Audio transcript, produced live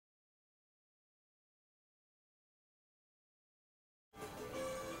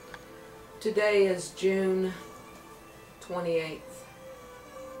Today is June 28th,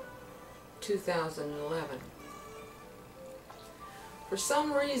 2011. For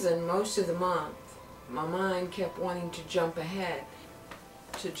some reason, most of the month, my mind kept wanting to jump ahead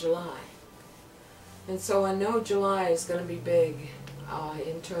to July. And so I know July is going to be big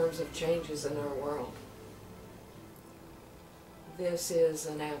in terms of changes in our world. This is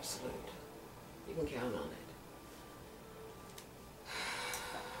an absolute. You can count on it.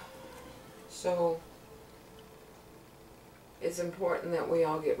 So it's important that we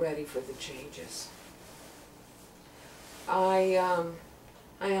all get ready for the changes. I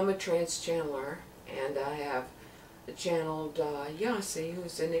am a trance channeler, and I have channeled Yahsee,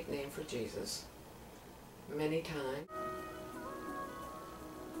 who's a nickname for Jesus, many times.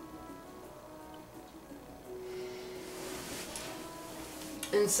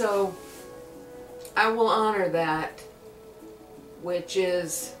 And so I will honor that which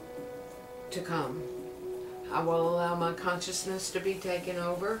is to come. I will allow my consciousness to be taken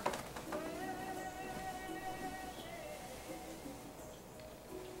over.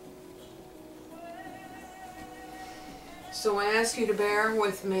 So I ask you to bear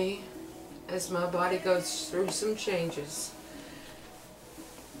with me as my body goes through some changes.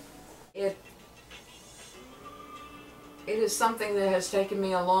 It is something that has taken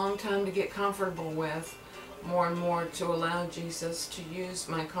me a long time to get comfortable with, more and more, to allow Jesus to use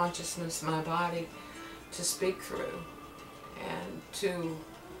my consciousness, my body, to speak through, and to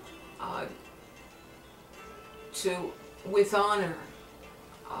with honor,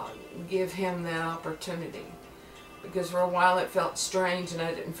 give him that opportunity. Because for a while it felt strange, and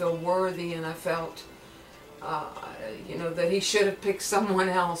I didn't feel worthy, and I felt, you know, that he should have picked someone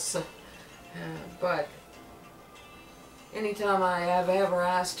else. But anytime I have ever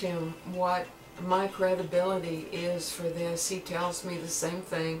asked him what my credibility is for this, he tells me the same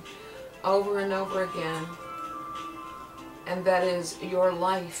thing over and over again, and that is, your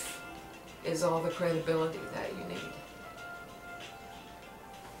life is all the credibility that you need.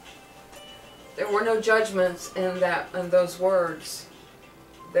 There were no judgments in those words.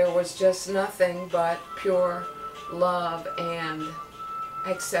 There was just nothing but pure love and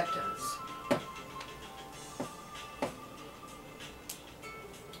acceptance.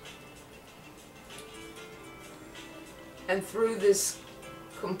 And through this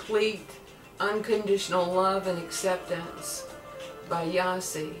complete, unconditional love and acceptance by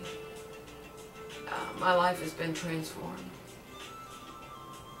Yahsee, my life has been transformed.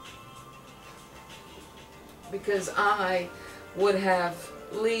 Because I would have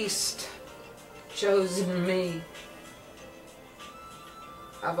least chosen me,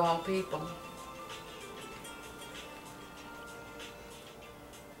 of all people.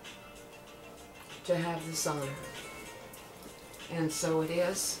 To have this honor. And so it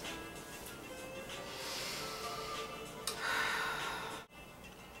is.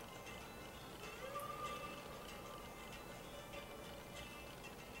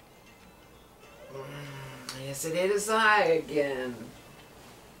 Yes, it is I again.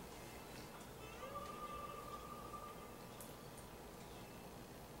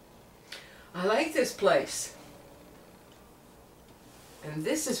 I like this place. And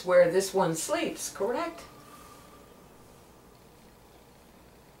this is where this one sleeps, correct?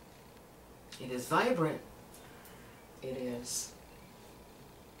 It is vibrant. It is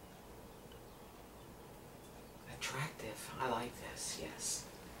attractive. I like this, yes.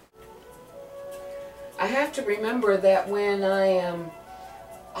 I have to remember that when I am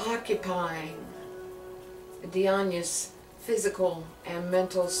occupying Diannia's physical and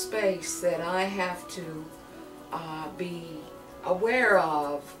mental space, that I have to be aware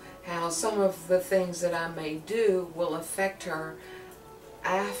of how some of the things that I may do will affect her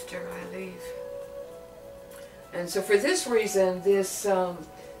after I leave. And so for this reason, this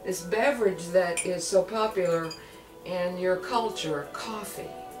beverage that is so popular in your culture, coffee,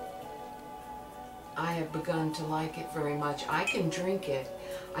 I have begun to like it very much. I can drink it.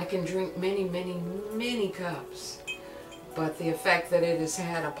 I can drink many, many, many cups. But the effect that it has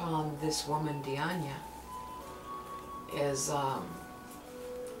had upon this woman, Diannia, is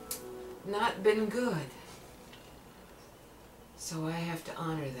not been good. So I have to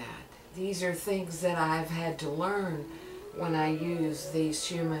honor that. These are things that I've had to learn when I use these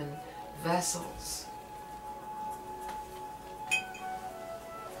human vessels.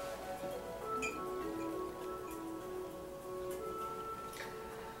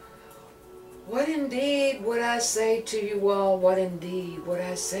 What indeed would I say to you all? What indeed would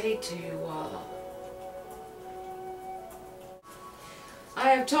I say to you all?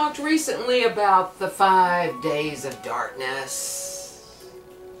 I have talked recently about the 5 days of darkness.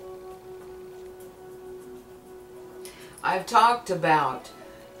 I've talked about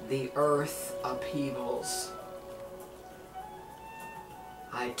the earth upheavals.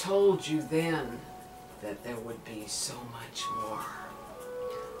 I told you then that there would be so much more.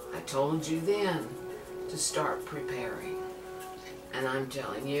 I told you then to start preparing. And I'm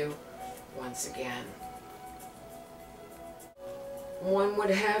telling you, once again, one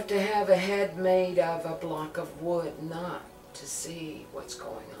would have to have a head made of a block of wood not to see what's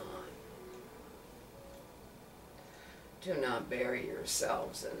going on. Do not bury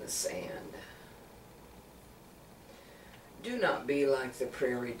yourselves in the sand. Do not be like the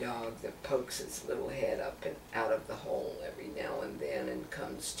prairie dog that pokes its little head up and out of the hole every now and then and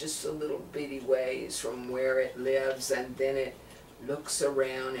comes just a little bitty ways from where it lives, and then it looks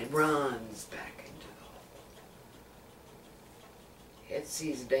around and runs back into the hole. It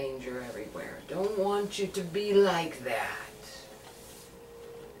sees danger everywhere. Don't want you to be like that.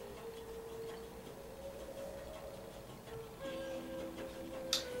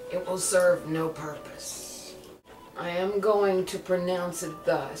 It will serve no purpose. I am going to pronounce it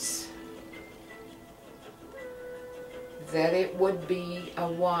thus, that it would be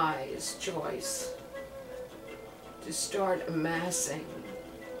a wise choice to start amassing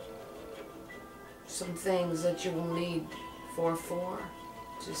some things that you will need for 4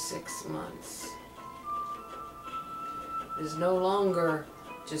 to 6 months. It is no longer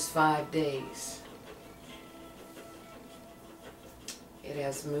just 5 days. It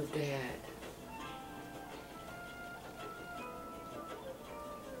has moved ahead.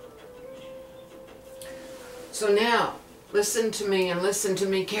 So now, listen to me and listen to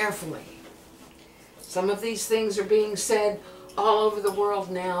me carefully. Some of these things are being said all over the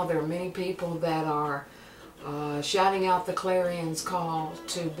world now. There are many people that are shouting out the clarion's call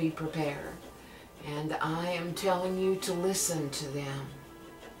to be prepared. And I am telling you to listen to them.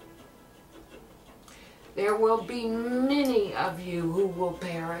 There will be many of you who will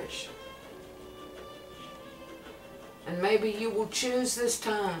perish. And maybe you will choose this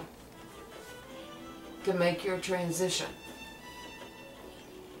time to make your transition.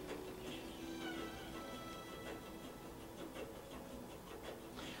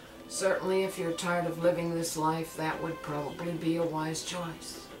 Certainly, if you're tired of living this life, that would probably be a wise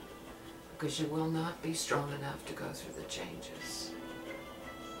choice, because you will not be strong enough to go through the changes.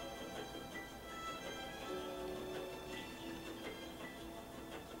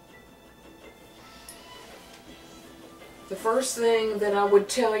 The first thing that I would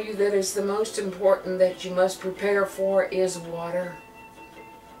tell you that is the most important that you must prepare for is water.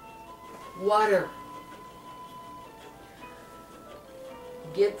 Water.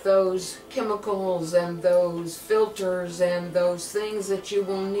 Get those chemicals and those filters and those things that you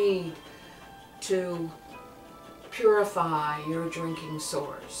will need to purify your drinking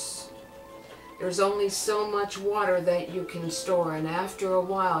source. There's only so much water that you can store, and after a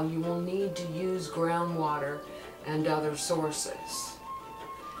while you will need to use groundwater and other sources.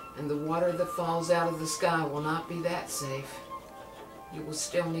 And the water that falls out of the sky will not be that safe. You will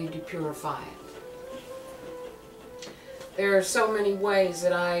still need to purify it. There are so many ways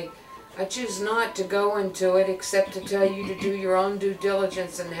that I choose not to go into it, except to tell you to do your own due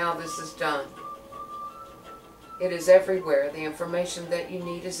diligence in how this is done. It is everywhere. The information that you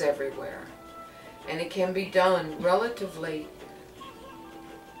need is everywhere. And it can be done relatively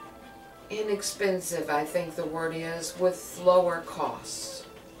inexpensive, I think the word is, with lower costs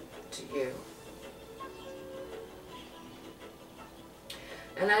to you.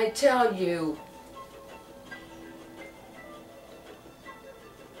 And I tell you,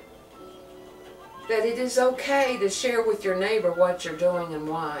 that it is okay to share with your neighbor what you're doing and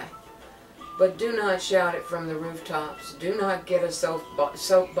why. But do not shout it from the rooftops. Do not get a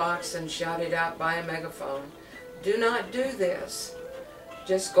soapbox and shout it out by a megaphone. Do not do this.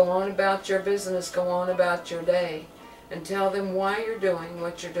 Just go on about your business, go on about your day, and tell them why you're doing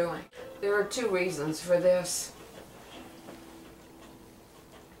what you're doing. There are 2 reasons for this.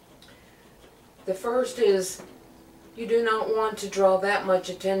 The first is you do not want to draw that much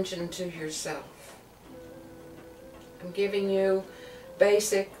attention to yourself. I'm giving you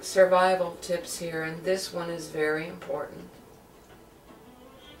basic survival tips here, and this one is very important.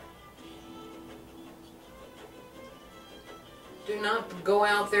 Do not go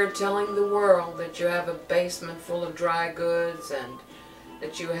out there telling the world that you have a basement full of dry goods and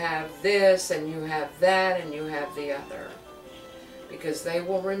that you have this and you have that and you have the other, because they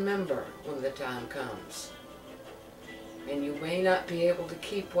will remember when the time comes. And you may not be able to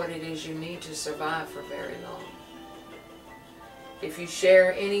keep what it is you need to survive for very long. If you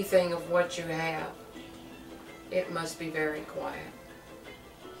share anything of what you have, it must be very quiet.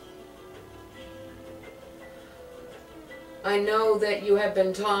 I know that you have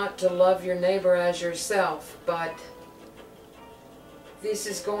been taught to love your neighbor as yourself, but this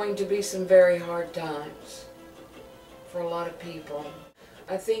is going to be some very hard times for a lot of people.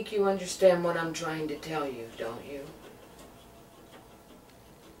 I think you understand what I'm trying to tell you, don't you?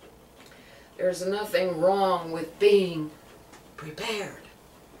 There's nothing wrong with being prepared.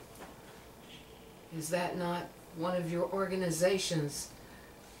 Is that not one of your organization's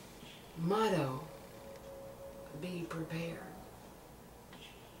motto? Be prepared.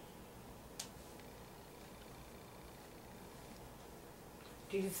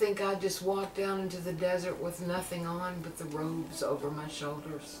 Do you think I'd just walk down into the desert with nothing on but the robes over my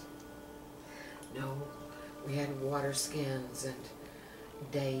shoulders? No, we had water skins and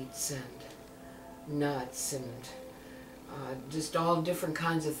dates and nuts and just all different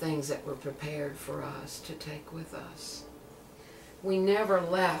kinds of things that were prepared for us to take with us. We never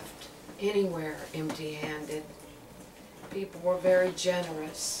left anywhere empty-handed. People were very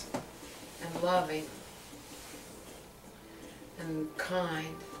generous and loving and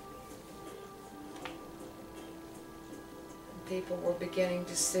kind. And people were beginning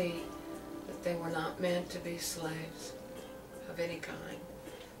to see that they were not meant to be slaves of any kind.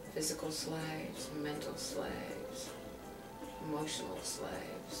 Physical slaves, mental slaves, emotional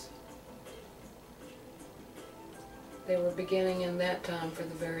slaves. They were beginning in that time for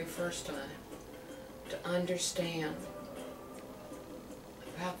the very first time to understand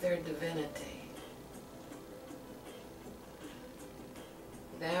about their divinity.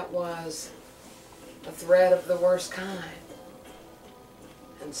 That was a threat of the worst kind,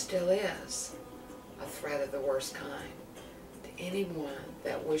 and still is a threat of the worst kind to anyone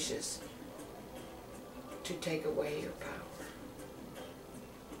that wishes to take away your power.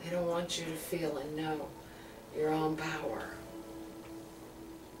 They don't want you to feel and know your own power.